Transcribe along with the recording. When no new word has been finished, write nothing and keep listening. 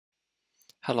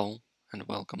Hello and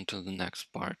welcome to the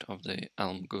next part of the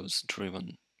Elm-Goose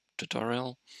driven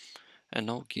tutorial, and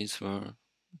no geese were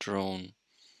drawn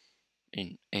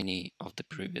in any of the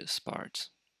previous parts.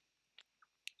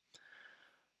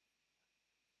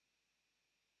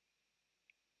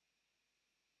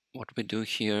 What we do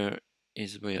here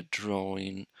is we are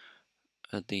drawing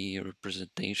the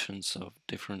representations of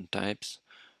different types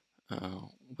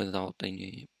without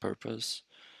any purpose,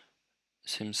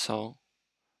 seems so,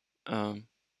 um,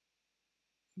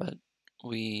 but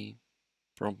we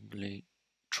probably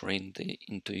train the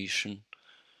intuition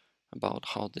about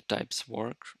how the types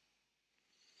work,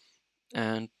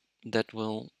 and that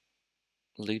will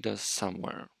lead us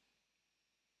somewhere.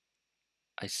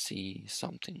 I see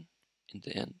something in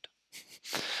the end.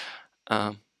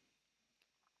 um,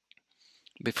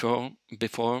 before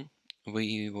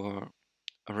we were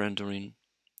rendering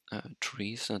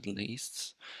trees and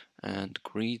lists and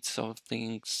grids of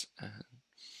things and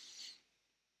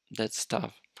that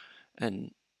stuff,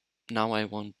 and now I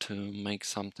want to make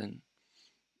something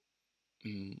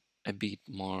a bit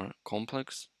more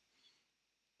complex,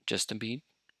 just a bit,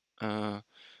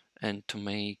 and to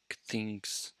make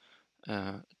things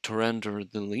to render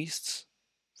the lists,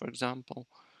 for example,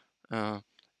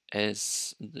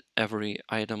 as every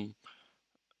item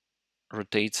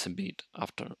rotates a bit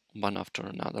after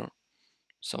another,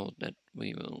 so that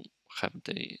we will have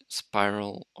the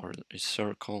spiral or a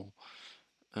circle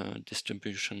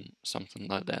distribution, something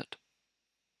like that.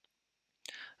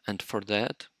 And for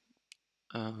that,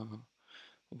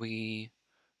 we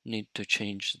need to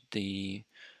change the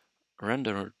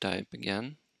renderer type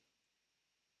again.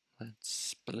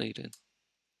 Let's split it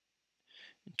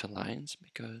into lines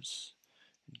because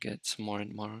it gets more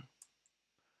and more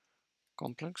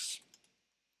complex.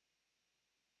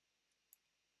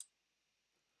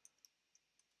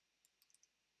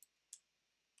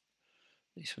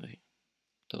 This way,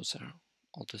 those are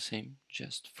all the same,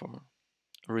 just for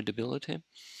readability.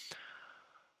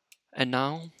 And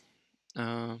now,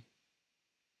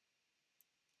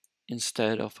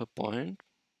 instead of a point,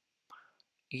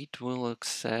 it will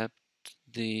accept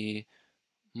the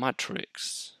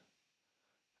matrix,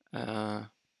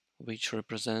 which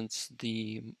represents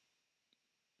the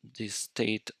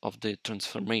state of the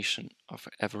transformation of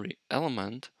every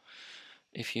element.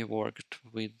 If you worked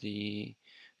with the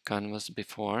canvas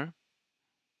before,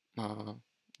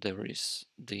 there is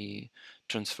the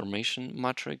transformation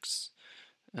matrix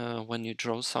when you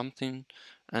draw something,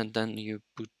 and then you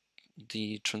put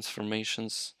the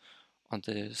transformations on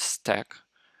the stack,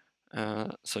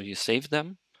 so you save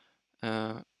them,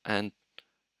 and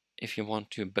if you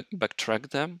want to backtrack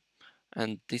them,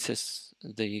 and this is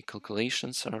the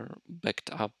calculations are backed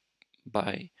up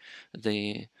by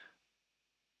the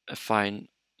affine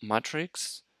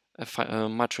matrix, a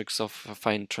matrix of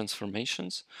affine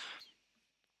transformations,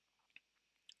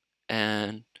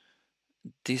 and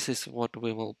this is what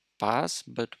we will pass,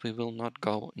 but we will not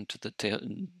go into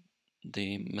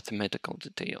the mathematical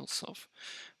details of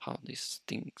how these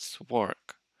things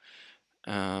work.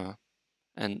 And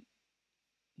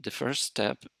the first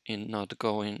step in not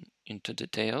going into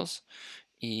details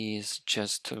is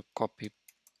just to copy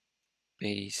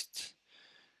paste,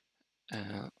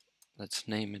 let's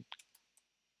name it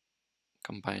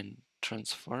combine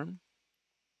transform.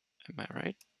 Am I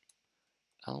right?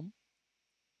 Elm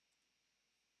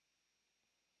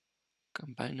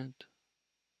combined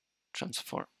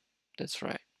transform. That's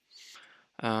right.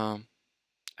 I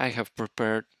have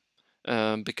prepared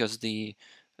because the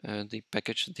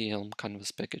package, the elm-canvas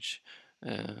package,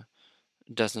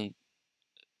 doesn't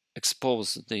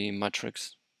expose the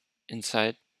matrix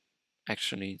inside.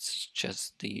 Actually, it's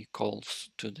just the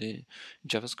calls to the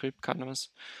JavaScript canvas.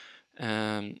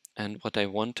 And what I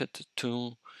wanted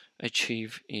to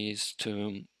achieve is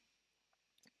to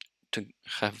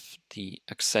have the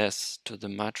access to the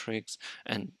matrix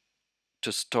and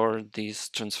to store these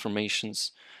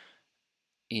transformations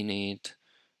in it,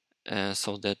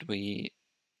 so that we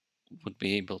would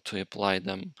be able to apply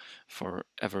them for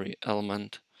every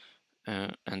element,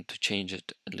 and to change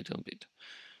it a little bit.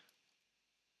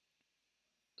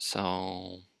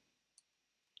 So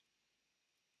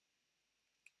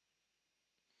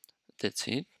that's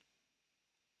it.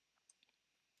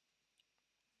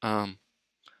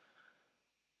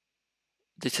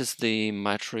 This is the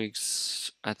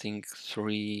matrix, I think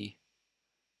 3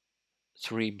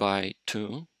 by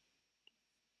 2.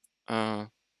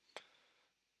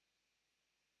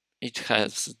 It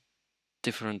has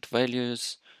different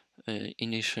values.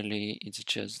 Initially, it's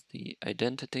just the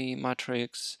identity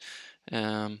matrix.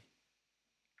 You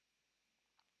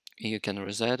can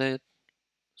reset it.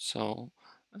 So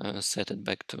set it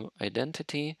back to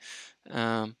identity.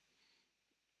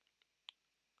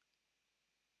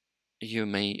 You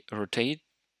may rotate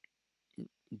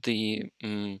the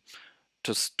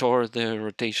to store the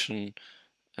rotation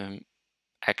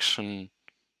action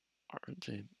or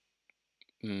the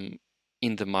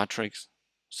in the matrix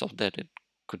so that it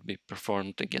could be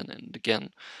performed again and again,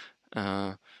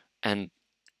 and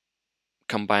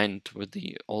combined with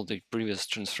all the previous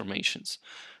transformations.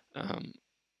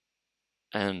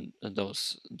 And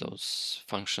those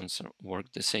functions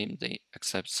work the same. They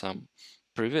accept some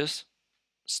previous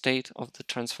state of the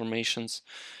transformations,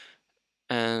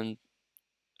 and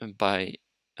by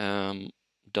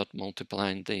dot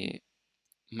multiplying the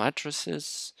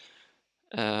matrices,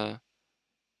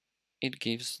 it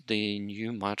gives the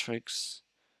new matrix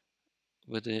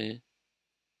with the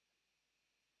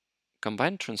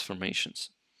combined transformations.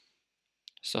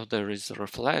 So there is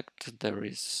reflect, there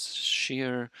is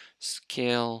shear,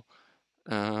 scale,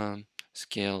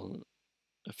 scale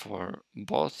for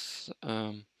both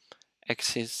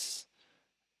axes,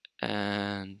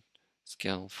 and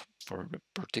scale for a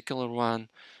particular one,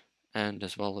 and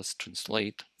as well as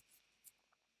translate.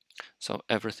 So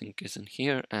everything is in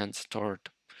here and stored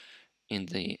in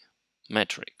the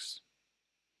matrix.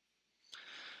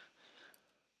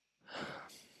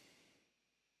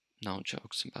 No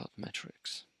jokes about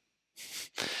metrics.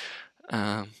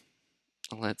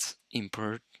 Let's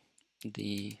import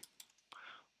the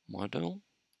model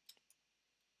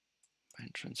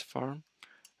and transform,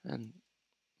 and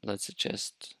let's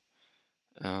just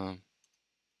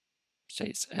say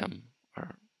it's M,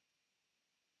 or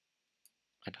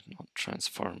I don't know,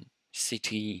 transform,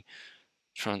 CT,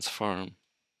 transform.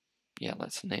 Yeah,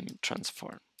 let's name it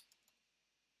transform.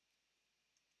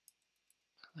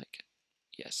 I like it.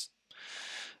 Yes.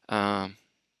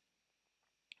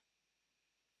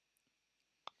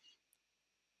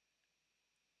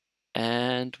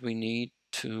 And we need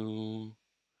to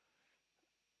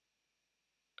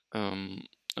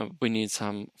we need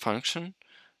some function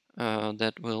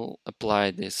that will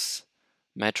apply this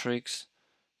matrix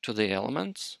to the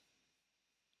elements,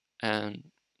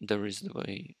 and there is the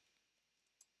way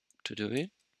to do it.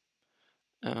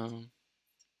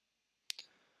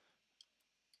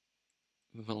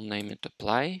 We will name it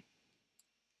apply,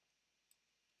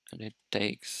 and it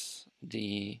takes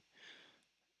the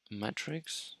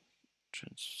matrix,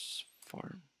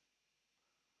 transform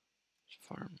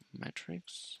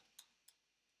matrix,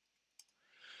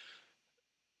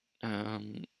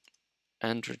 and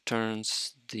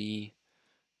returns the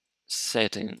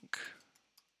setting.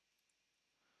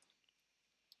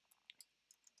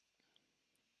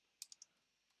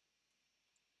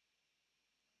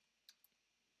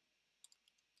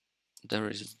 There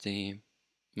is the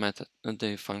method,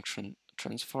 the function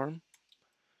transform.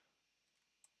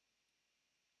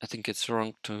 I think it's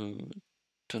wrong to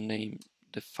name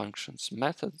the functions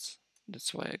methods.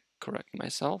 That's why I correct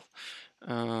myself.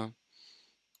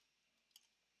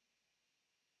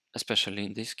 Especially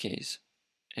in this case,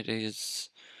 it is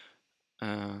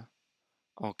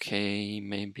okay.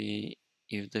 Maybe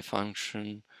if the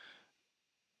function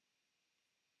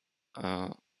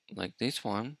like this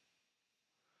one,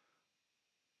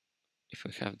 if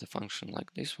we have the function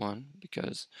like this one,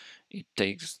 because it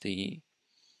takes the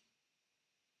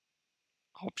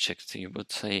object, you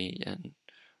would say, and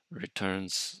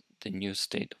returns the new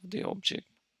state of the object,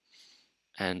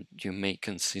 and you may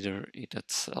consider it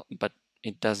itself, but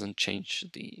it doesn't change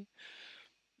the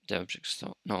object.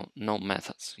 So no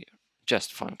methods here,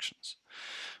 just functions.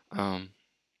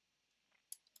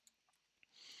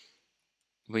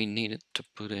 We needed to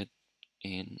put it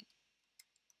in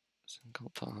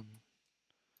singleton,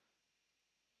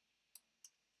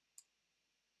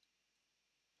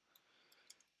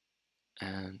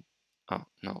 and oh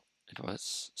no, it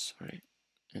was, sorry,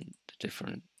 in the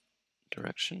different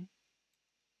direction.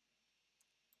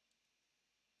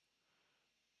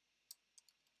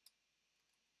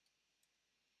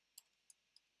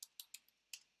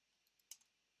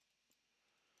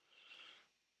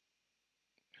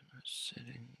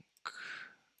 Setting,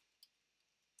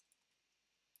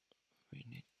 we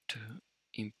need to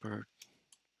import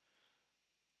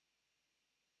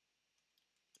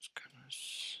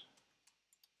scanners,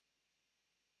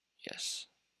 yes,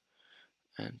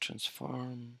 and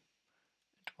transform.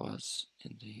 It was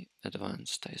in the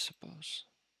advanced, I suppose.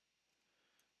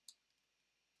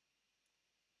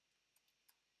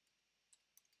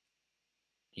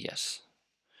 Yes.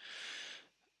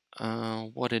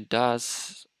 What it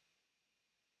does,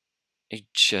 it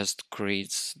just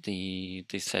creates the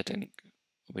setting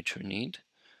which we need.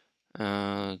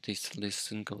 This list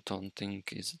single tone thing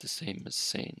is the same as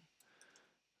saying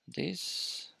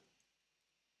this.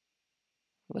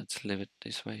 Let's leave it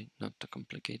this way, not to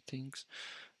complicate things.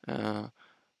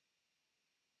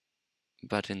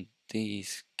 But in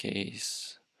this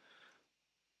case,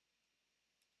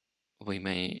 we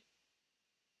may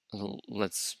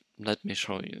let me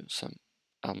show you some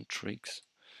Elm tricks.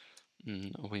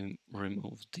 We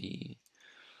remove the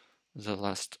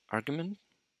last argument,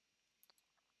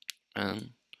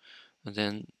 and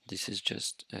then this is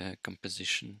just a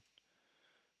composition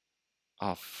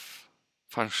of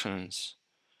functions.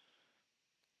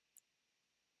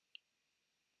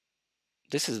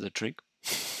 This is the trick.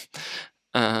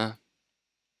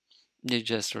 You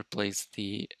just replace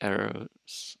the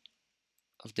arrows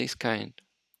of this kind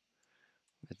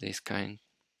with this kind,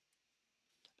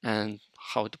 and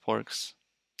how it works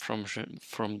from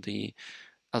the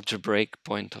algebraic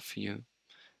point of view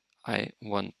I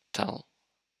won't tell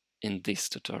in this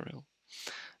tutorial.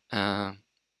 There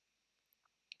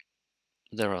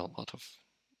are a lot of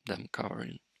them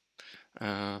covering.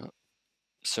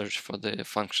 Search for the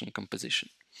function composition.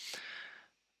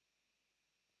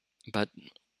 But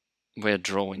we're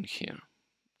drawing here,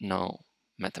 no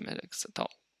mathematics at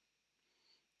all.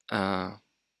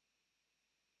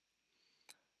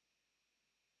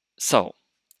 So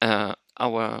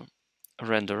our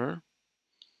renderer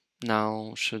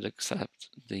now should accept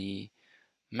the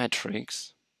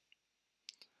matrix,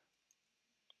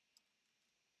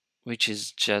 which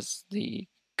is just the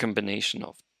combination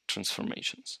of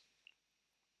transformations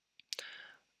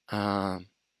to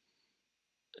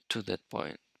that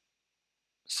point.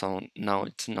 So now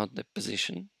it's not the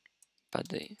position, but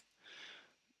the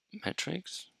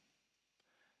matrix,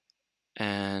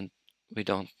 and we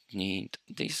don't need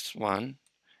this one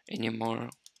anymore,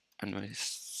 and we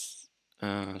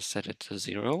set it to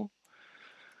 0,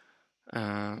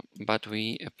 but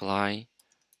we apply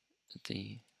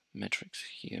the matrix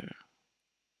here.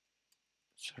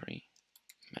 Sorry,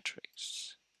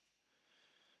 matrix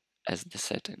as the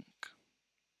setting.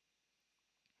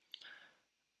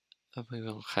 We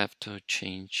will have to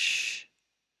change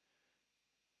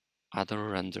other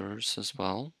renderers as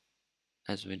well,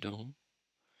 as we do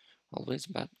always,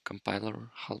 but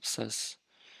compiler helps us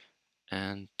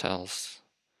and tells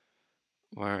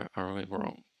where are we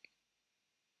wrong.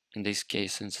 In this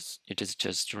case, since it is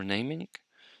just renaming,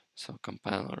 so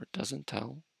compiler doesn't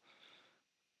tell.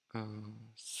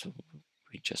 So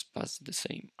we just pass the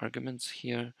same arguments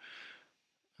here.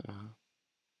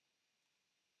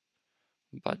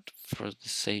 But for the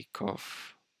sake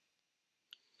of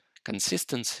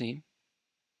consistency,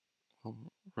 we'll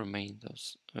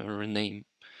rename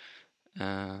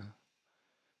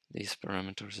these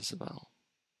parameters as well.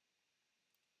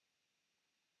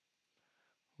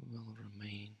 Will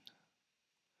remain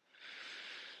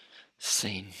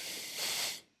same.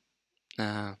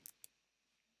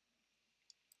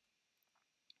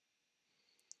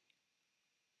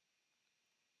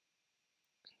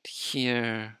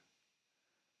 Here,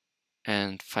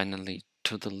 and finally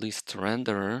to the list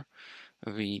renderer,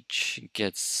 which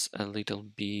gets a little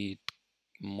bit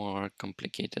more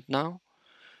complicated now,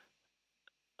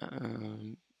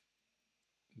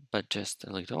 but just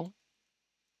a little,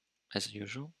 as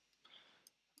usual.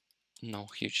 No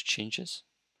huge changes.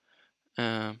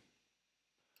 Now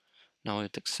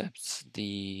it accepts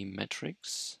the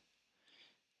metrics,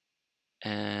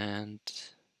 and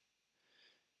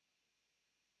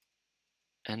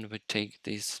we take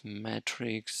this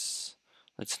matrix,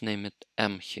 let's name it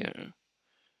M here,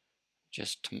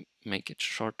 just to make it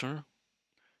shorter,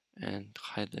 and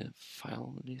hide the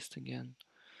file list again.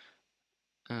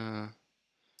 And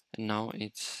now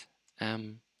it's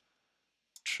M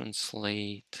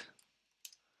translate,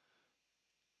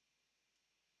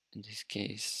 in this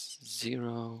case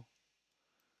 0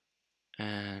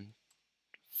 and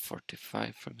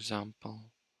 45, for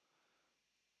example.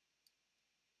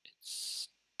 It's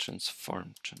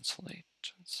transform, translate,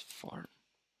 transform.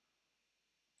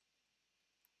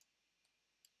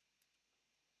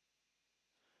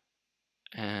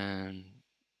 And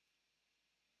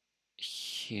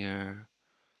here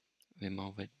we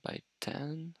move it by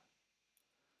 10,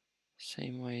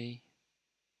 same way,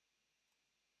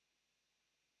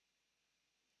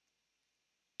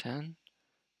 10,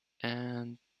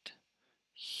 and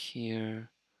here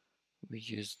we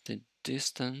use the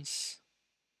distance.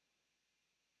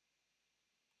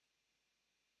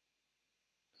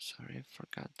 Sorry, I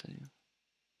forgot the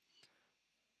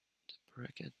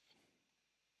bracket.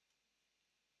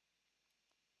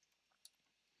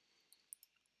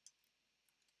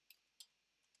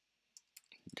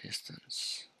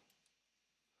 Distance.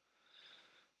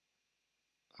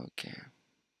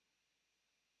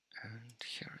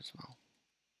 here as well.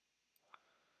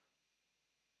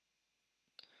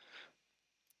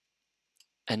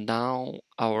 And now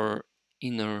our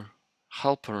inner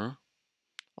helper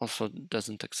also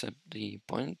doesn't accept the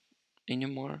point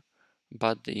anymore,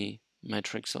 but the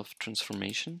matrix of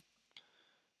transformation.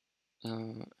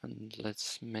 And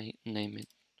let's name it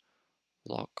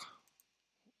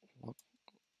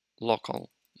local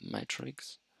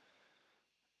matrix.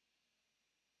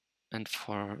 And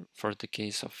for the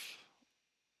case of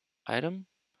item,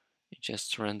 it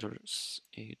just renders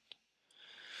it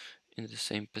in the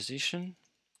same position.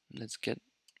 Let's get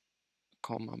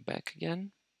comma back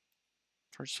again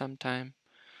for some time.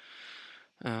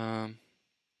 The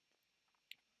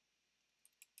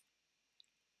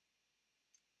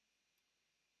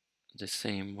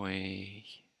same way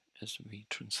as we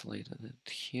translated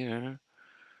it here,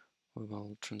 we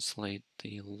will translate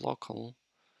the local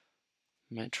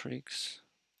matrix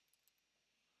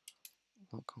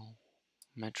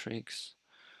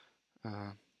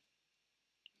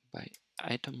by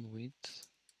item width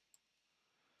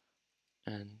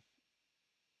and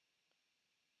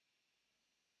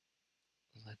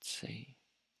let's say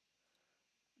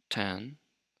 10.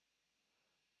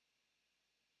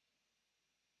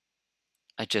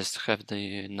 I just have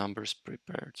the numbers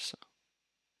prepared, so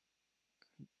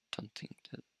don't think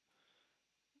that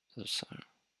those are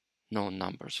no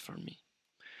numbers for me.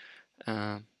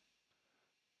 And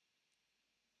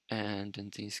in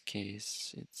this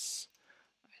case, it's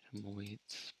item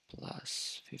width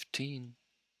plus 15.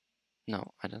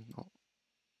 No, I don't know.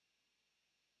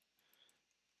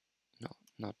 No,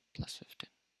 not plus 15.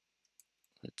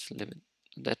 Let's leave it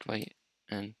that way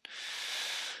and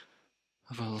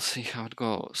we'll see how it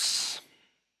goes.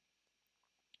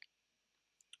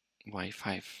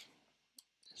 Y50.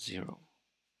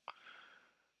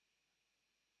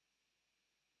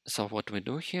 So what we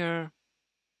do here,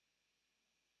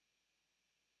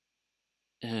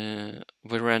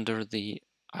 we render the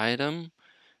item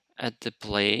at the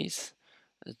place,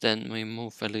 then we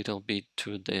move a little bit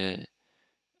to the,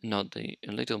 not a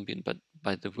little bit, but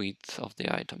by the width of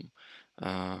the item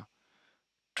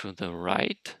to the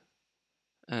right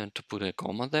to put a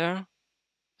comma there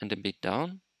and a bit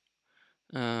down.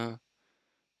 And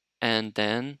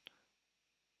then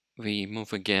we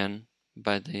move again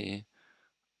by the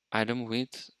item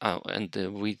width and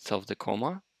the width of the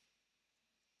comma.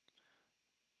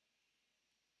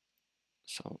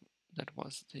 So that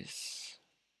was this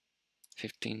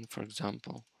 15, for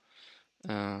example,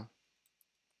 and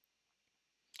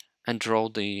draw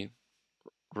the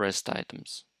rest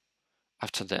items.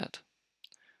 After that,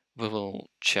 we will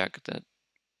check that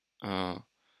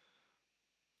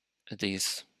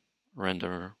this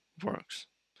render works.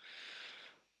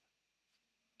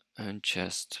 And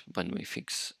just when we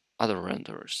fix other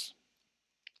renders.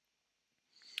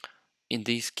 In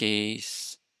this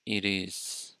case, it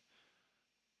is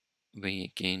we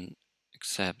again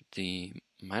accept the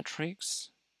matrix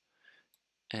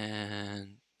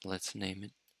and let's name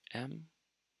it M.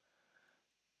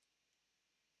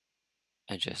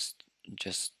 I just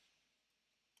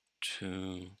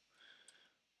to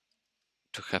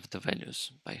have the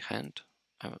values by hand.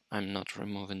 I'm not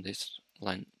removing this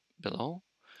line below.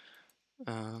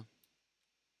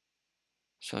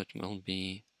 So it will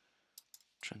be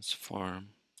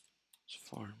transform,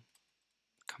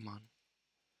 come on,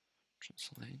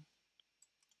 translate.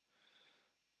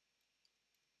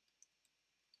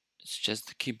 It's just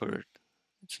the keyboard,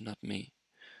 it's not me.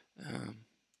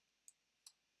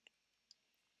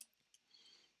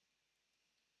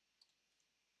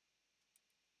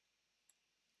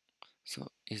 So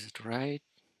is it right?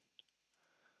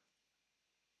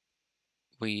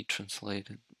 We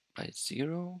translated by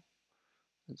 0,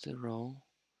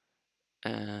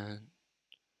 and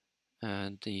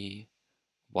the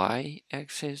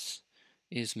y-axis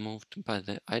is moved by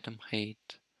the item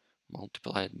height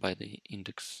multiplied by the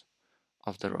index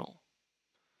of the row.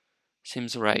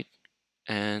 Seems right,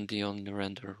 and the only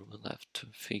render we left to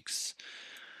fix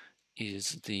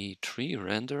is the tree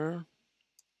render.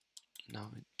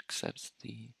 Now it accepts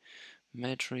the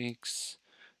matrix,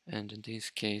 and in this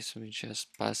case we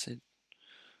just pass it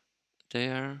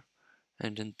there,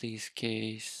 and in this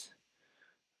case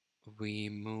we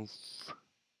move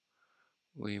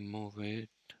it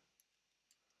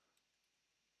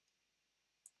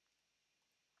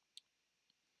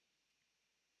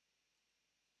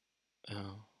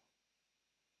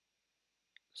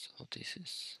so this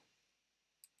is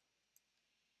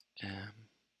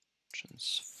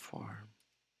transform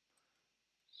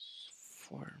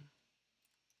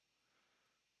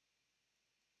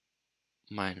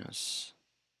minus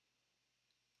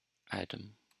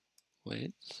item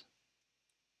width,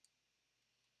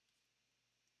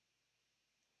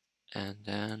 and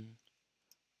then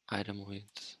item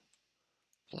width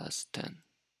plus 10.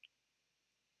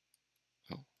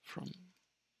 Oh, from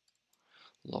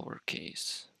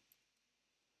lowercase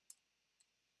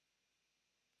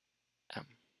m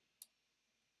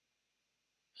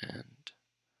and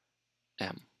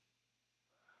m.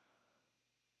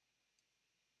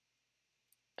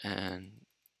 And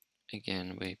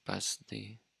again, we pass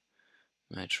the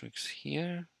matrix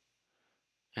here,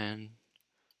 and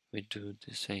we do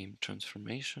the same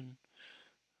transformation,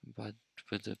 but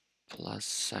with a plus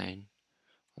sign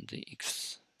on the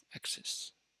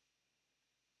x-axis.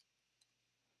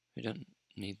 We don't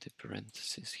need the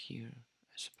parentheses here,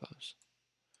 I suppose.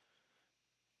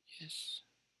 Yes.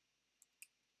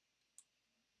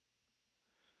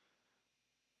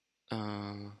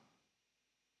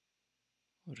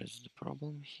 What is the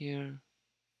problem here?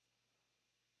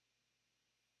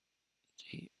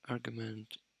 The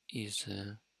argument is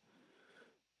a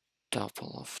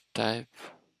tuple of type.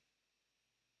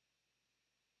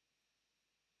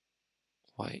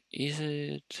 Why is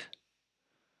it?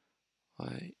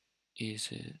 Why is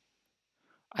it?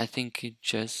 I think it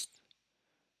just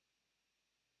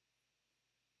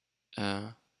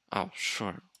oh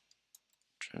sure,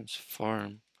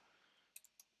 transform,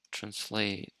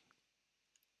 translate,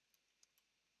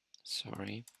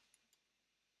 sorry,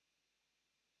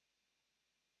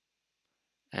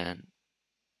 and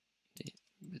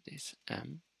with this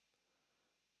m,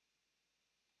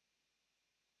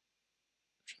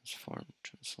 transform,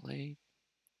 translate,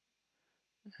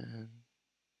 and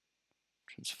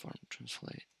transform,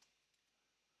 translate.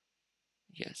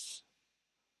 Yes.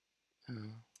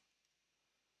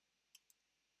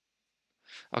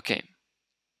 Okay.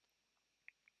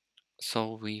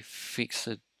 So we fixed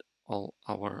all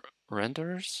our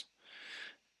renders,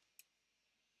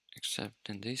 except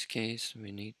in this case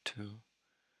we need to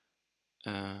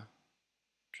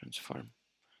transform,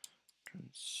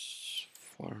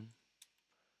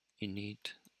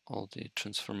 init all the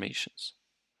transformations.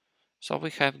 So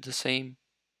we have the same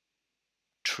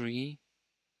tree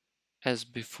as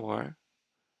before,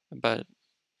 but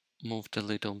moved a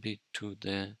little bit to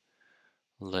the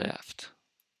left.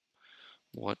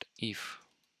 What if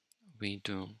we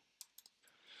do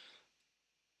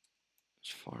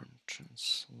transform,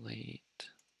 translate,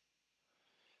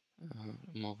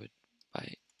 move it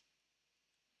by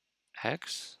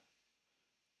x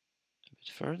a bit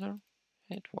further?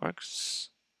 It works.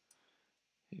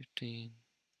 15.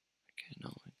 Okay,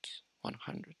 no, it's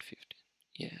 115.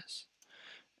 Yes,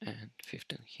 and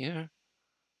 15 here.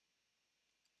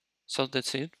 So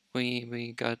that's it.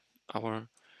 We got our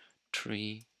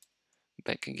tree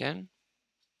back again,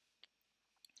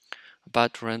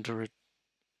 but render it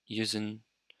using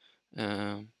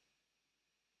by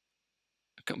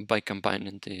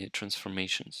combining the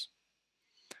transformations.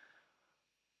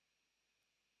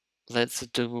 Let's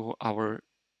do our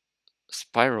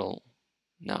spiral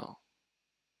now.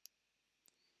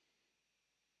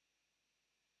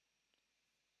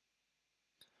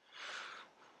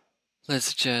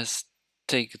 Let's just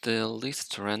take the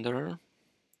list renderer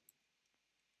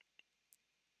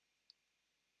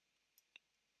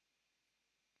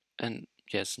and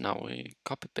yes, now we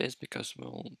copy paste because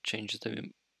we'll change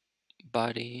the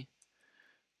body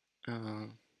a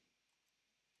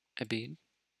bit,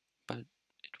 but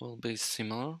it will be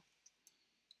similar.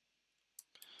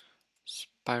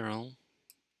 Spiral.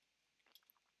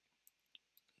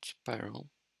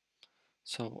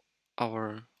 So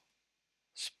our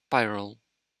spiral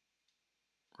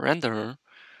renderer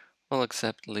will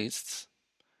accept lists,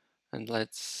 and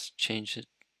let's change it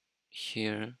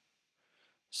here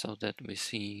so that we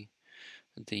see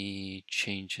the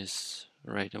changes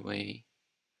right away.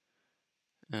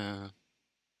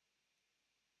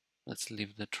 Let's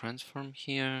leave the transform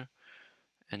here,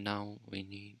 and now we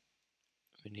need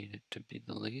it to be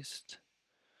the list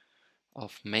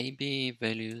of maybe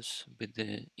values with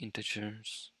the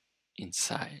integers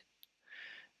inside.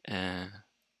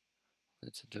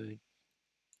 Let's do it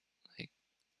like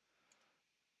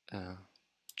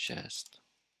just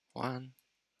 1,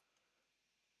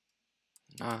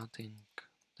 nothing,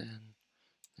 then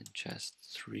just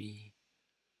 3,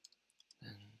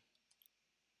 then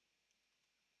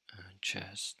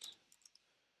just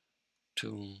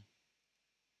 2.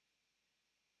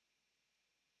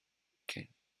 Okay,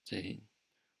 the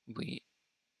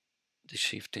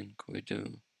shifting we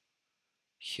do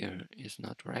here is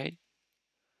not right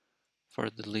for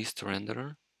the list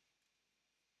renderer.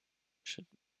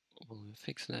 Will we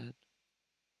fix that?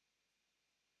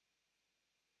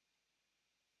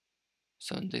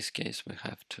 So in this case, we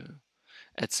have to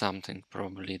add something,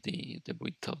 probably the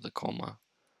width of the comma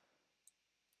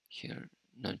here,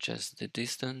 not just the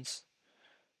distance,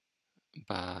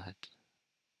 but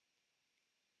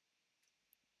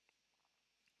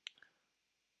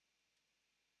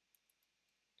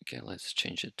okay, let's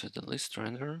change it to the list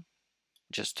render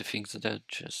just to fix that,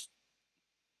 just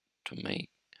to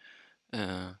make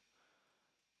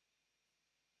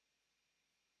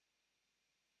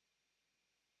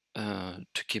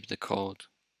to keep the code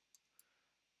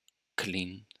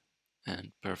clean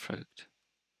and perfect,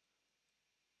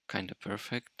 kind of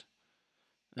perfect.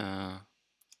 Let's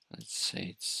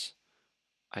say it's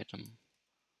item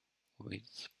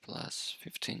width plus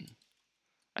 15.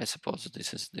 I suppose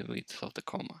this is the width of the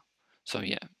comma. So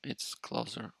yeah, it's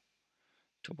closer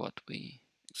to what we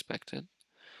expected.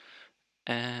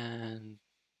 And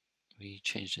we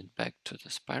changed it back to the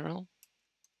spiral.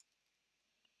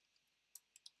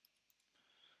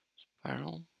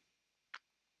 Spiral.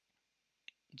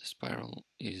 The spiral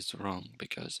is wrong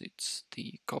because it's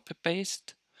the copy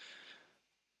paste.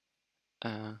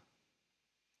 Will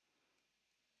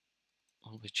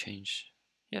we change?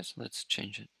 Yes, let's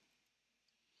change it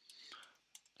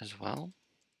as well.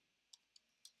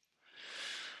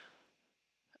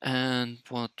 And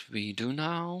what we do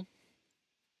now,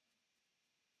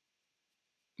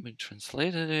 we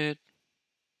translated it,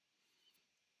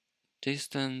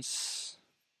 distance,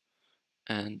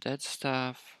 and that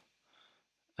stuff.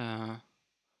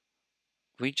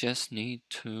 We just need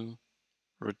to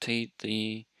rotate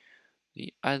the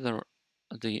other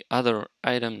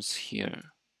items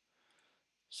here.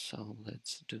 So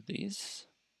let's do this.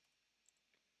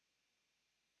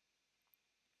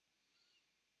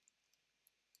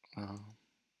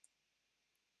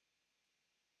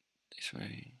 This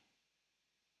way.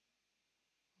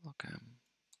 Okay.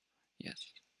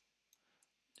 Yes.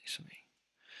 This way.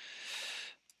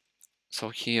 So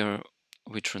here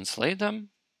we translate them,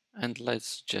 and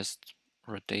let's just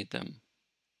rotate them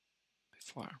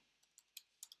before.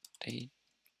 Rotate,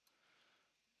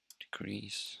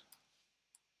 degrees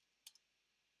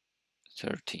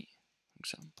 30,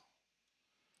 example.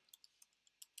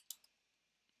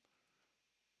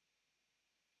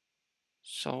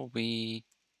 So we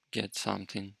get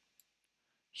something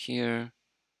here.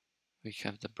 We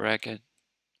have the bracket,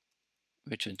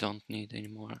 which we don't need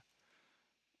anymore.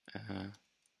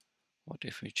 What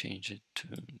if we change it to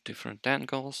different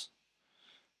angles?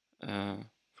 For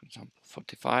example,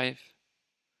 45.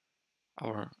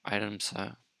 Our items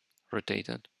are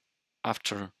rotated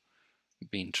after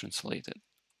being translated.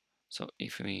 So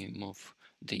if we move,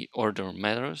 the order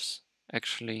matters.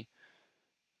 Actually,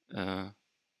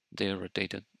 they're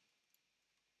rotated.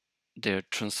 They're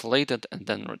translated and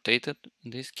then rotated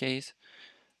in this case.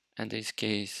 In this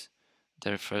case,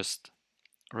 they're first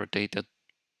rotated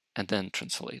and then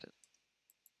translated.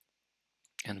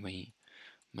 And we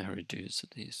may reduce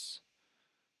this.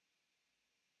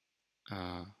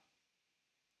 Why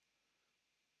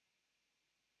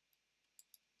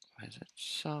is it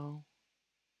so?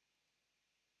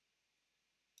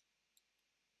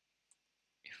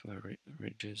 If we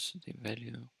reduce the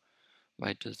value,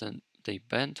 why doesn't they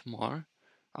bend more?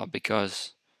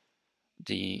 Because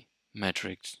the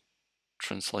matrix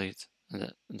translates,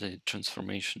 the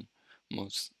transformation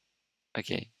moves.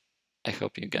 Okay, I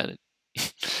hope you got it.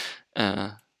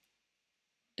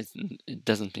 It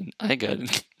doesn't mean I got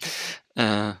it.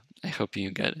 I hope you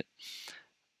got it.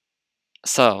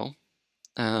 So,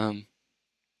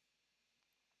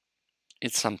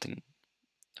 it's something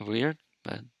weird,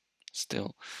 but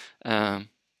still.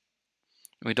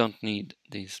 We don't need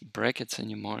these brackets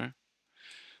anymore,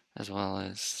 as well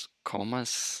as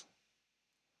commas.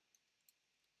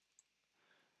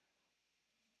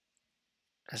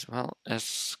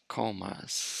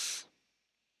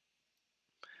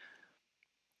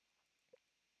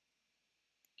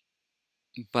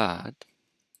 But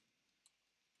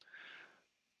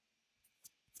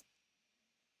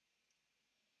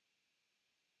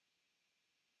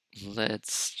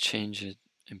let's change it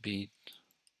a bit.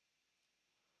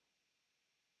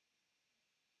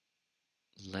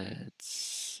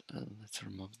 Let's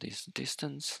remove this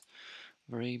distance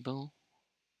variable.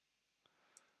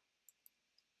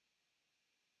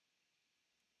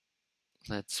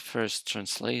 Let's first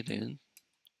translate it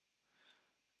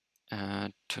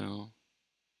to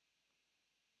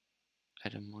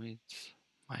item width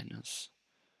minus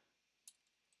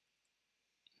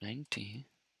 90.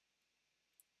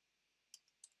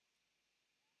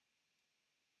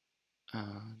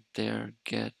 There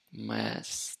get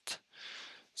masked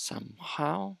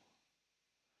somehow.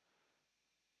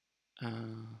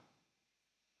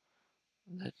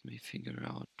 Let me figure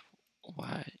out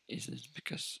why is it,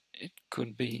 because it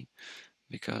could be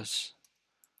because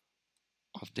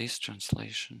of this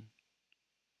translation.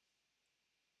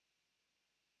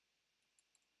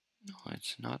 No,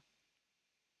 it's not.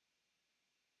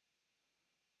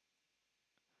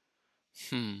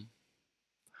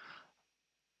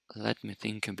 Let me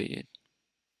think a bit.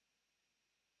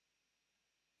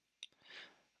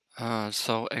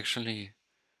 So actually,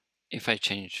 if I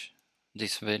change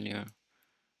this value,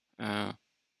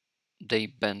 they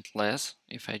bend less.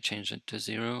 If I change it to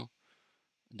 0,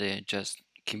 they just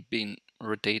keep being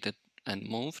rotated and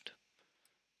moved.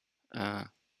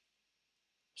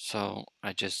 So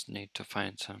I just need to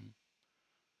find some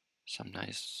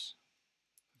nice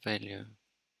value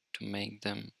to make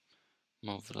them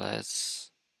move less.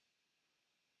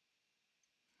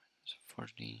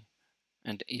 40,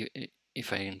 and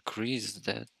if I increase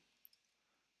that,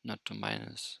 not to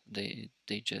minus, they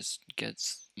just get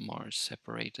more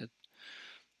separated.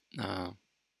 Or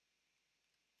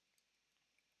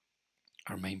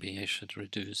maybe I should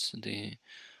reduce the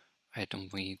item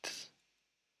width.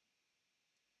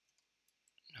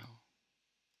 No.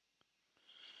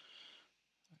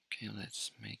 Okay,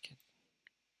 let's make it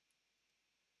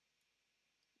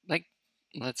like,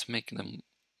 let's make them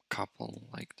couple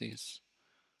like this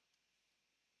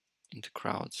into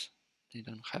crowds. They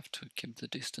don't have to keep the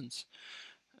distance.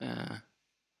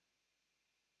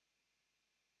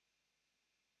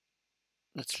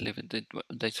 Let's leave it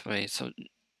this way. So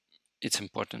it's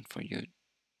important for you,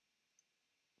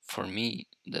 for me,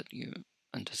 that you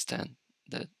understand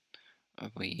that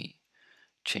we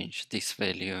change this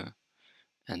value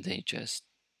and they just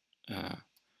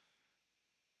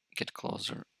get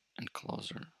closer and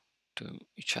closer to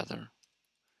each other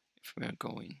if we are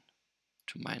going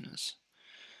to minus.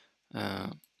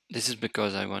 This is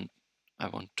because I want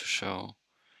to show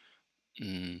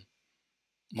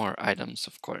more items,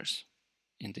 of course,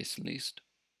 in this list.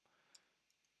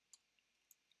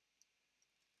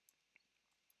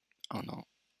 Oh no.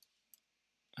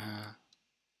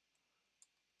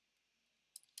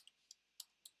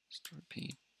 Let's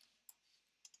repeat.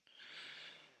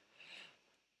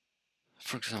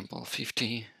 For example,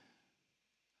 50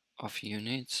 of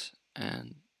units,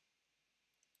 and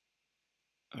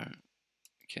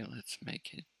okay, let's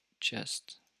make it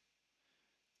just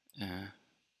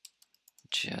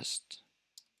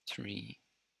 3.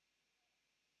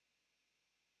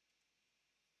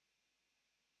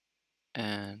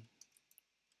 And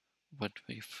what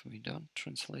if we don't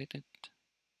translate it?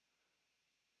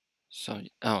 So,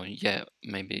 oh yeah,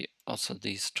 maybe also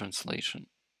this translation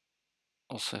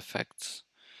also affects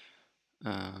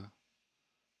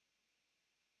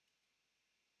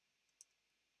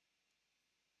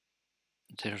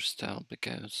their style,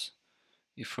 because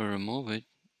if we remove it,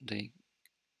 they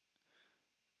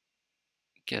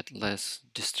get less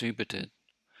distributed.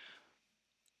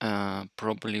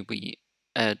 Probably we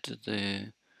add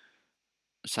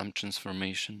some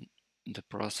transformation in the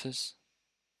process,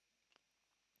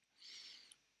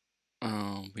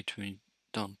 which we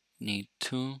don't need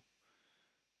to.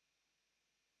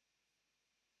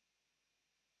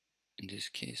 In this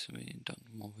case, we don't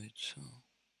move it, so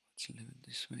let's leave it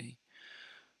this way.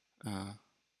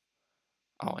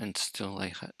 Oh, and still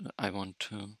I want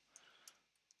to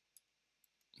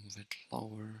move it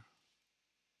lower.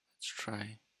 Let's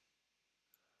try.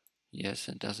 Yes,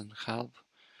 it doesn't help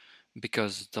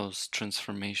because those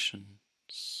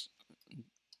transformations,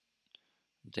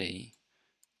 they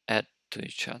add to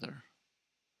each other.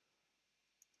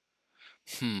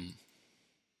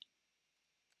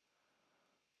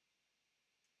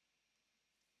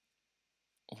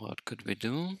 What could we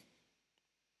do?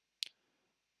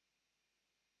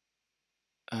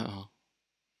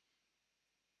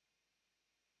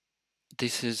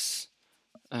 This is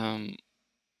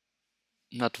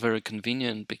not very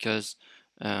convenient because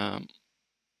in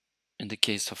the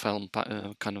case of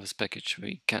elm-canvas package,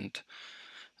 we can't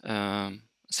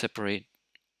separate,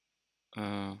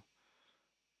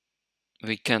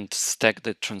 we can't stack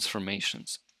the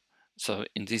transformations. So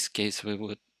in this case, we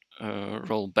would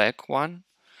roll back one,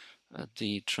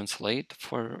 the translate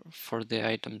for the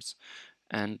items,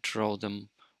 and draw them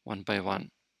one by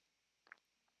one.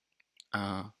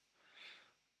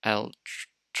 I'll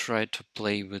try to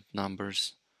play with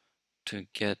numbers to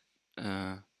get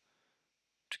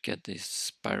this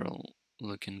spiral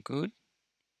looking good.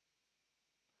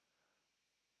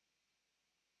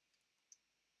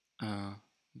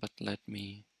 But let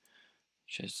me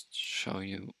just show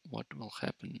you what will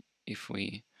happen if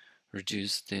we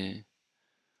reduce the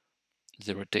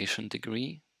rotation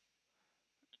degree.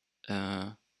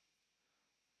 Let's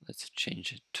Let's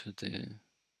change it to the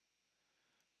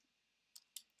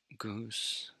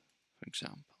Goose, for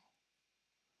example,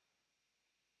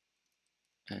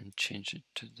 and change it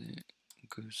to the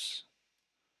Goose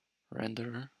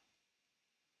renderer.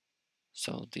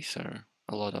 So these are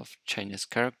a lot of Chinese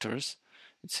characters.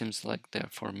 It seems like they're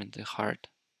forming the heart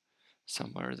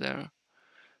somewhere there.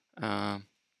 Or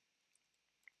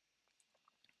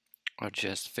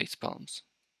just face palms.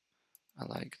 I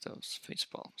like those face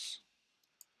palms.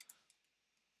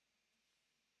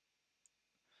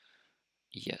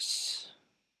 Yes.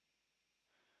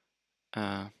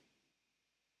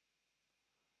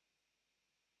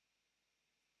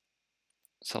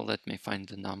 So let me find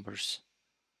the numbers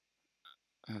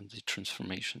and the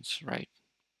transformations right,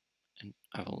 and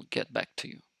I will get back to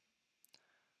you.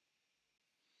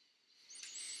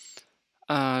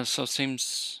 So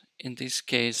seems in this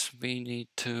case we need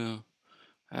to,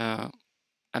 I'm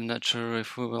not sure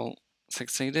if we will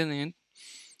succeed in it,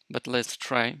 but let's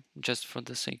try just for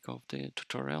the sake of the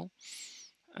tutorial.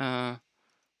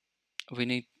 We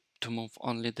need to move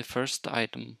only the first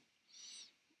item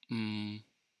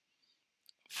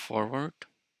forward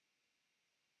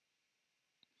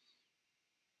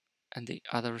and the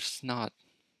others not.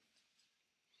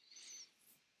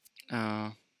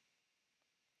 And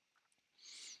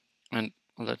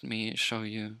let me show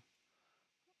you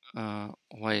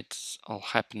why it's all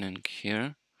happening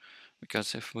here.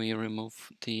 Because if we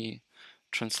remove the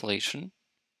translation,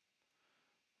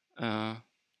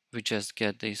 we just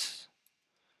get this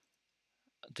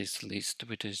list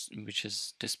which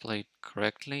is displayed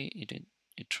correctly.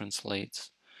 It translates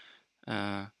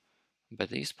by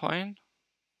this point,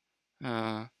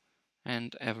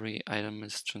 and every item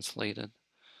is translated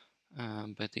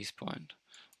by this point.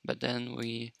 But then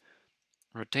we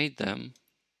rotate them,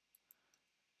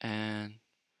 and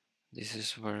this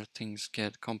is where things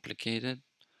get complicated.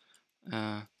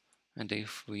 And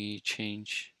if we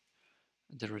change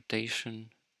the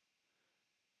rotation,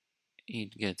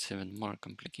 it gets even more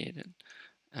complicated.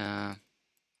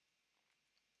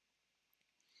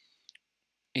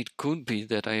 It could be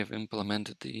that I have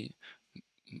implemented the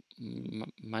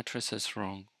matrices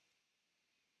wrong,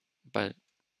 but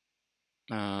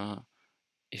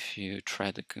if we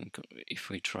try the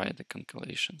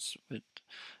calculations with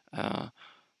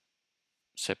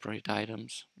separate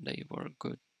items, they were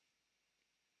good.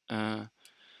 I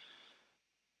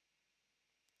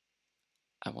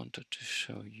wanted to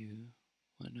show you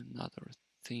another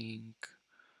thing.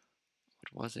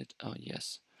 What was it? Oh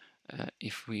yes.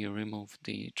 If we remove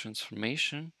the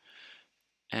transformation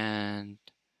and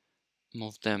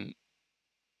move them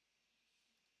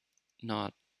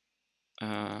not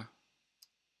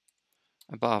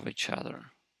above each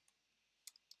other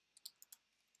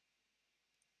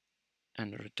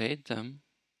and rotate them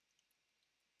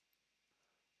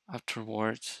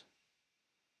afterwards,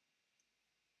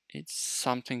 it's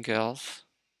something else.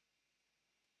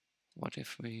 What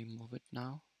if we move it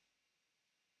now?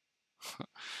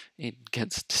 It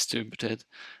gets distributed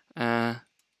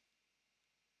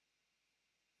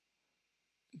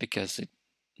because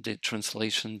the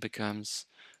translation becomes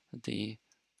the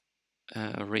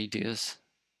radius.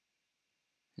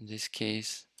 In this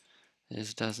case,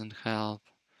 this doesn't help.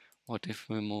 What if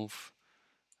we move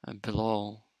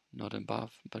below, not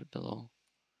above, but below?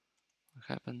 What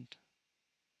happened?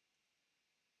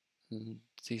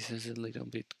 This is a little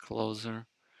bit closer.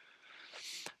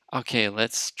 Okay,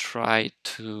 let's try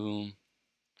to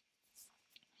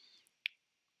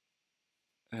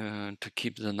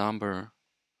keep the number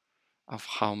of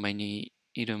how many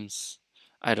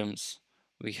items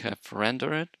we have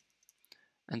rendered,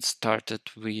 and started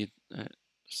with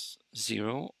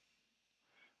 0.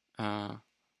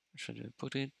 Should we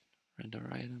put it? Render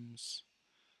items.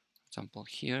 Example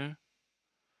here.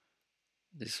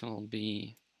 This will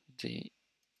be the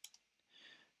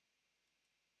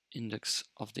index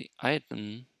of the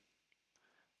item,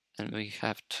 and we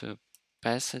have to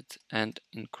pass it and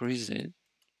increase it.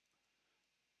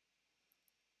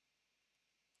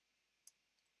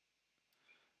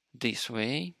 This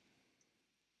way.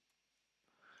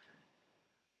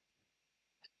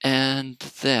 And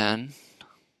then,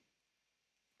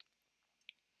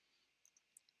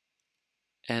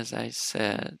 as I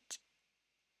said,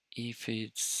 if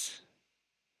it's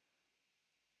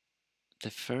the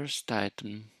first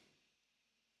item,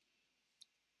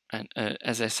 and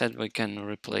as I said, we can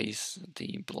replace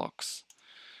the blocks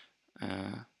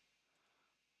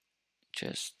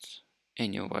just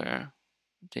anywhere.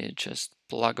 They're just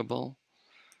pluggable.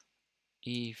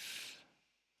 If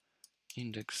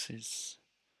index is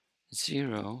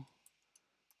 0,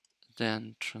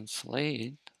 then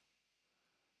translate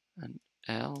and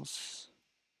else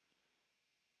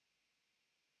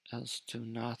do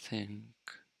nothing.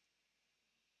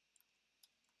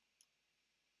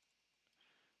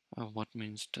 What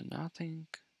means do nothing?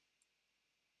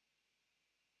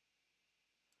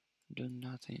 Do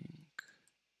nothing.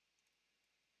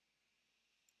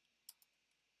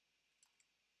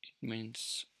 It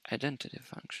means identity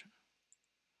function.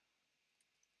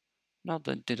 No,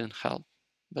 that didn't help,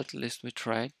 but at least we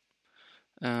tried.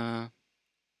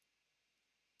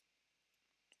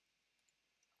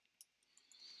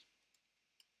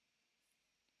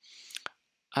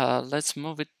 Let's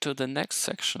move it to the next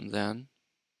section then.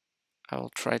 I will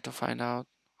try to find out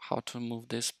how to move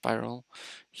this spiral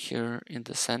here in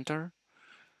the center.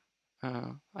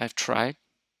 I've tried,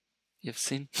 you've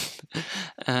seen.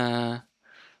 I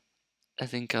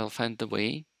think I'll find the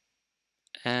way,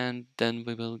 and then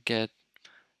we will get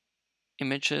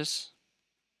images,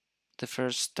 the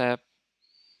first step,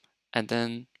 and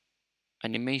then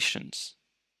animations.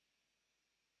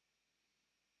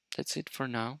 That's it for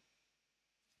now.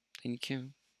 Thank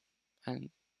you,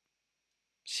 and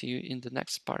see you in the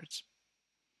next parts.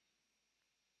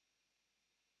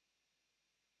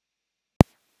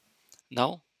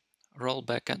 Now, roll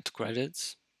back and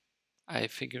credits. I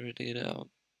figured it out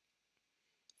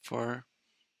for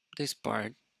this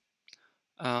part.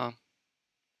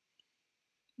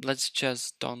 Let's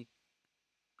just don't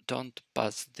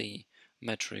pass the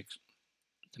metrics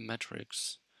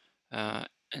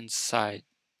inside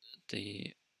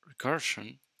the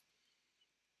recursion.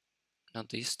 Not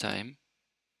this time.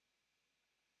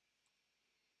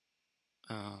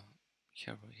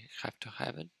 Here we have to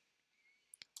have it.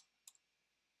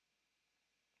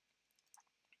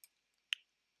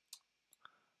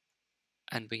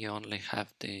 And we only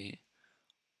have the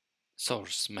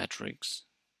source metrics.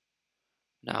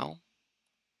 Now,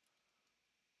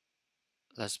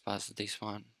 let's pass this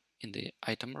one in the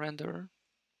item renderer.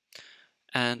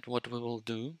 And what we will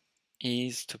do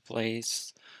is to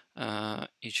place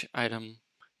each item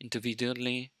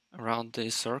individually around the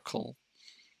circle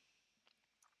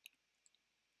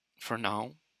for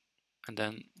now, and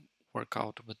then work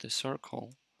out with the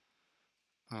circle.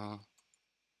 How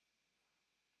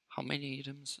many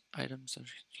items are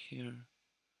here?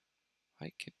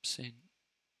 I keep saying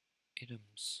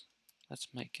items. Let's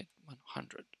make it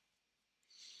 100.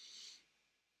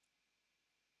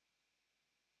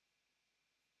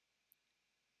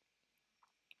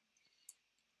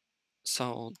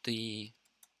 So the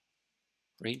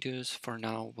radius for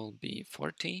now will be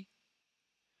 40.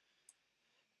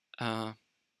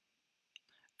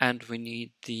 And we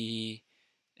need the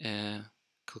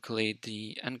calculate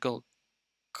the angle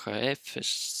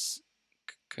coefficient.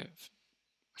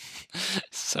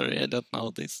 Sorry, I don't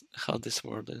know how this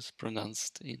word is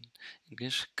pronounced in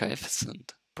English.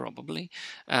 Coefficient, probably.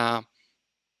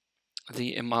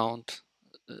 The amount,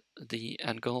 the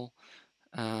angle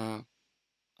on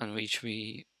which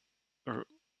we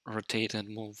rotate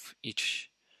and move each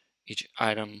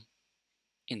item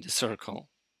in the circle.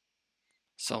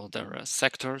 So there are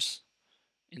sectors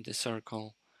in the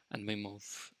circle, and we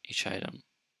move each item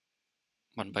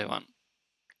one by one.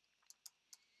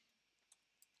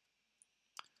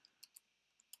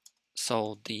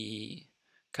 So the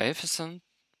coefficient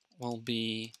will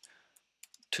be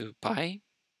 2 pi,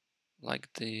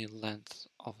 like the length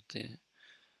of the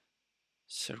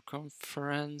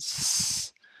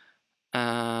circumference,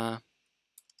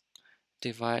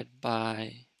 divide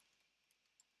by,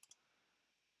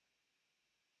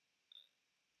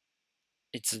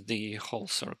 it's the whole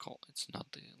circle, it's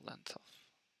not the length of,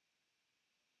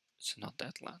 it's not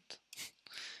that length.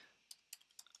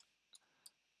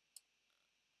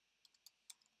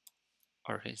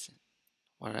 Or is it?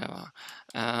 Whatever.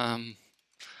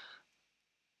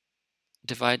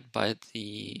 Divide by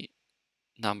the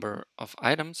number of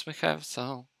items we have.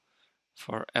 So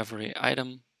for every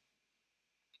item,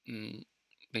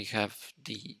 we have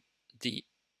the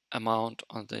amount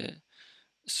on the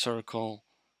circle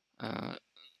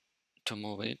to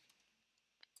move it.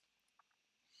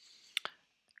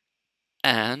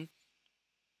 And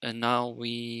now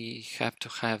we have to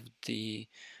have the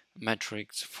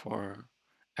metrics for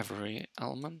every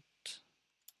element.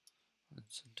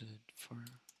 Let's do it for,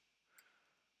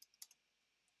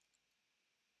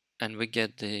 and we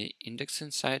get the index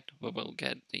inside. We will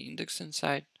get the index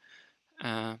inside.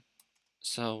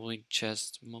 So we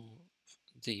just move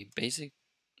the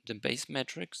base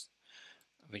metrics,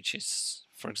 which is,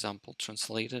 for example,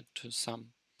 translated to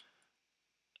some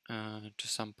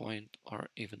point or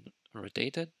even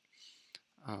rotated.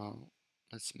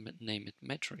 Let's name it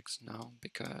metrics now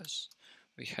because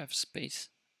we have space.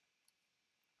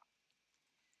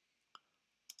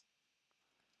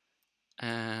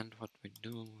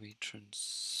 do we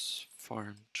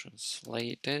transform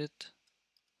translated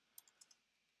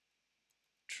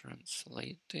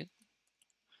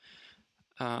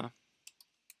uh,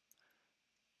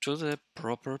 to the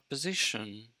proper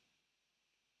position,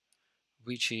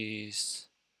 which is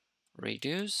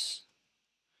radius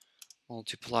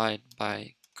multiplied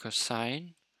by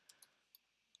cosine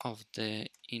of the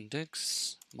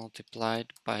index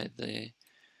multiplied by the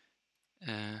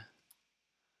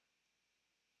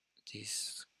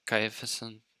this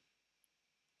coefficient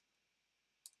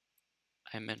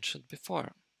I mentioned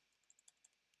before.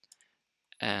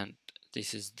 And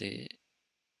this is the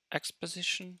x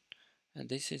position, and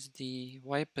this is the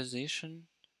y position,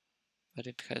 but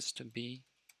it has to be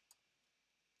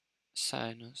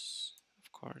sinus,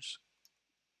 of course.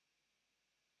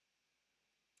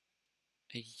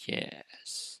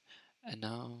 Yes. And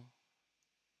now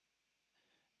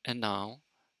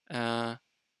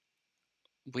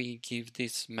we give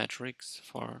this matrix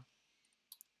for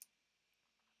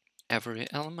every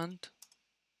element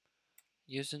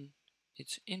using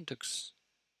its index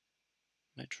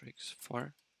matrix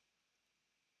for,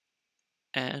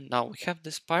 and now we have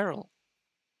the spiral.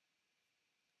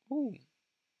 Ooh.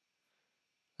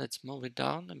 Let's move it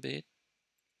down a bit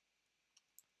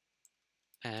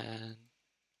and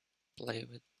play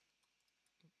with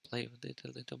it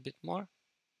a little bit more.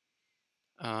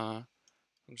 For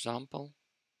example,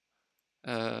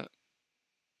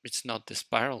 it's not the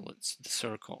spiral, it's the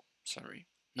circle. Sorry,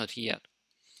 not yet.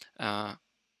 Let's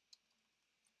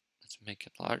make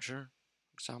it larger,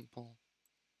 for example,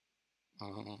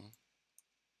 or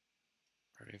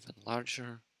even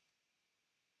larger.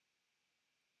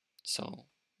 So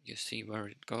you see where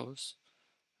it goes.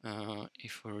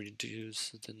 If we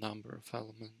reduce the number of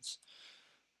elements,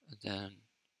 then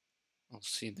we'll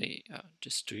see they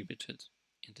distributed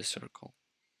in the circle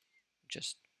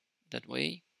just that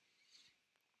way.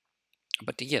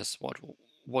 But yes,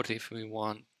 what if we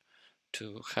want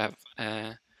to have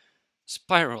a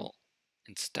spiral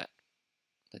instead?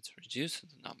 Let's reduce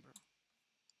the number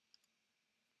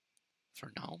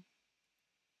for now.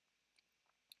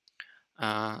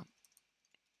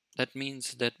 That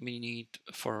means that we need,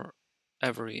 for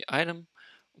every item,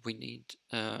 we need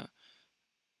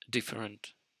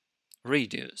different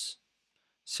radius.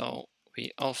 So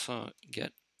we also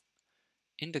get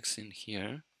index in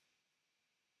here,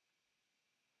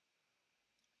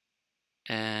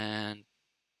 and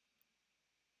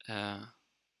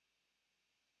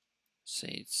say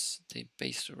it's the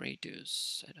base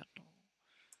radius, I don't know,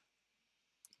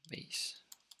 base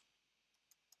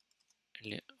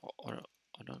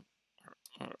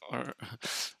or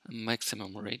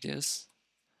maximum radius.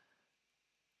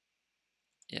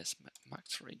 Yes,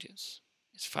 max radius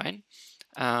is fine.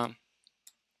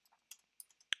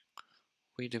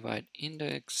 We divide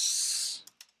index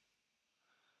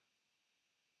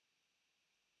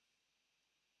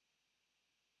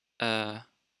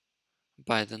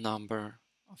by the number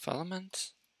of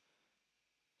elements,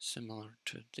 similar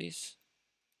to this.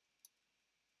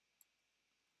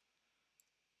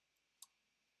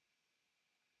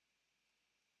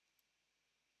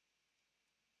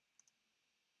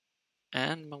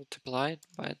 And multiplied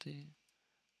by the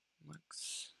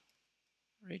max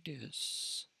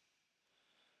radius.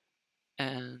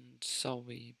 And so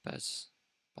we pass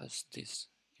this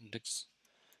index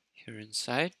here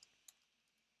inside.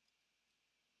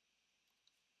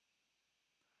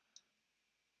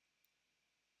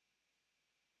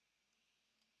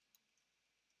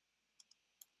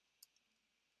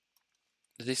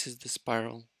 This is the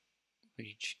spiral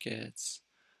which gets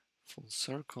full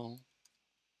circle.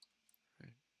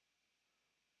 Right.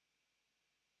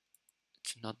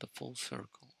 It's not the full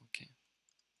circle, okay.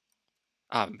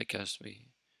 Because we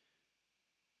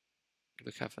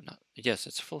have another. Yes,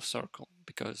 it's full circle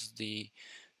because the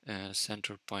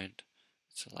center point,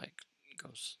 it's like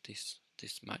goes this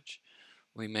much.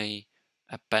 We may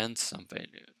append some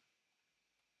value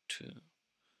to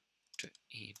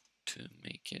it to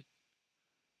make it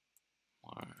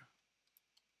more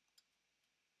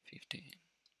 15,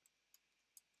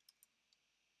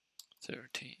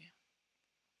 30.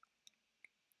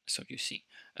 So you see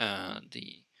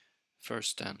the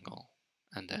first angle,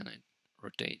 and then it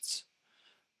rotates.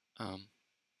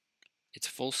 It's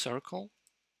full circle,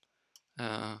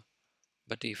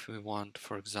 but if we want,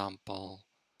 for example,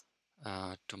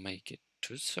 to make it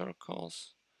 2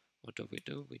 circles, what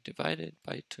do? We divide it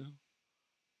by 2,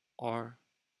 or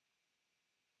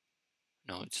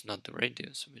no, it's not the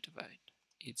radius we divide,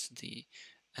 it's the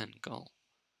angle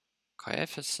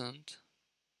coefficient.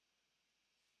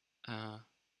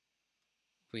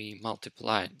 We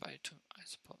multiply it by 2, I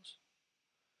suppose.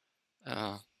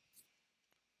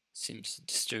 seems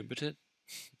distributed.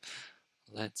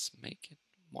 Let's make it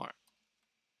more.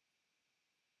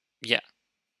 Yeah,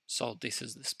 so this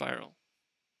is the spiral.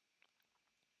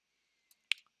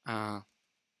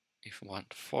 If we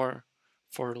want four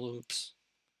loops,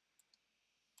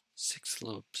 6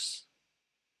 loops,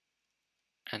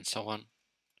 and so on.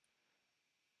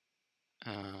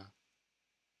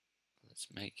 Let's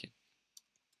make it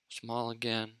small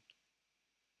again,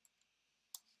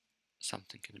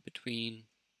 something in between,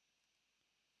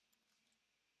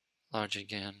 large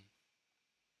again.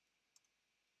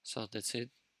 So that's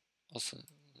it. Also,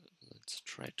 let's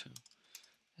try to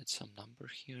add some number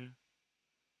here.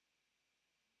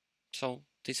 So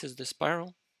this is the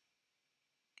spiral,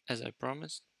 as I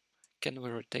promised. Can we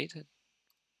rotate it?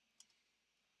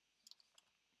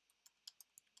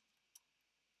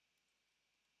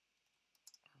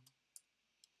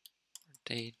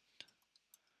 Rotate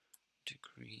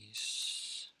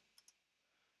degrees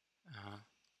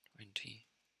 20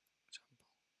 example.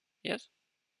 Yes.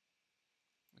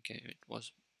 Okay, it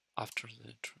was after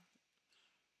the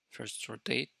first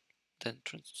rotate, then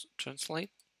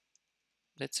translate.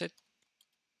 That's it.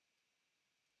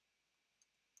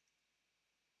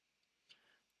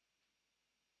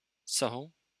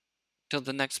 So till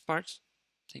the next part.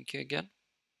 Thank you again.